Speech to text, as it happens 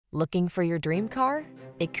Looking for your dream car?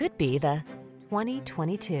 It could be the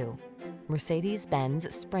 2022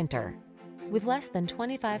 Mercedes-Benz Sprinter. With less than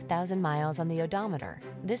 25,000 miles on the odometer,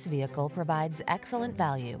 this vehicle provides excellent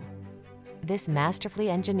value. This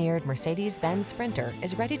masterfully engineered Mercedes-Benz Sprinter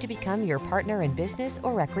is ready to become your partner in business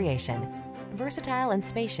or recreation. Versatile and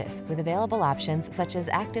spacious with available options such as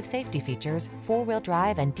active safety features, four-wheel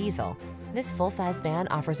drive, and diesel, this full-size van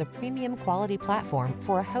offers a premium quality platform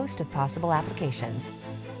for a host of possible applications.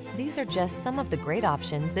 These are just some of the great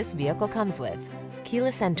options this vehicle comes with: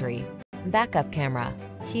 keyless entry, backup camera,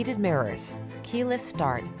 heated mirrors, keyless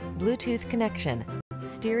start, Bluetooth connection,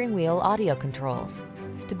 steering wheel audio controls,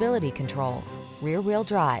 stability control, rear-wheel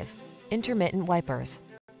drive, intermittent wipers,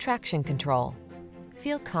 traction control.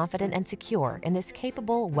 Feel confident and secure in this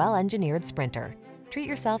capable, well-engineered Sprinter. Treat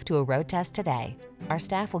yourself to a road test today. Our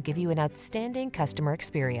staff will give you an outstanding customer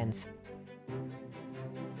experience.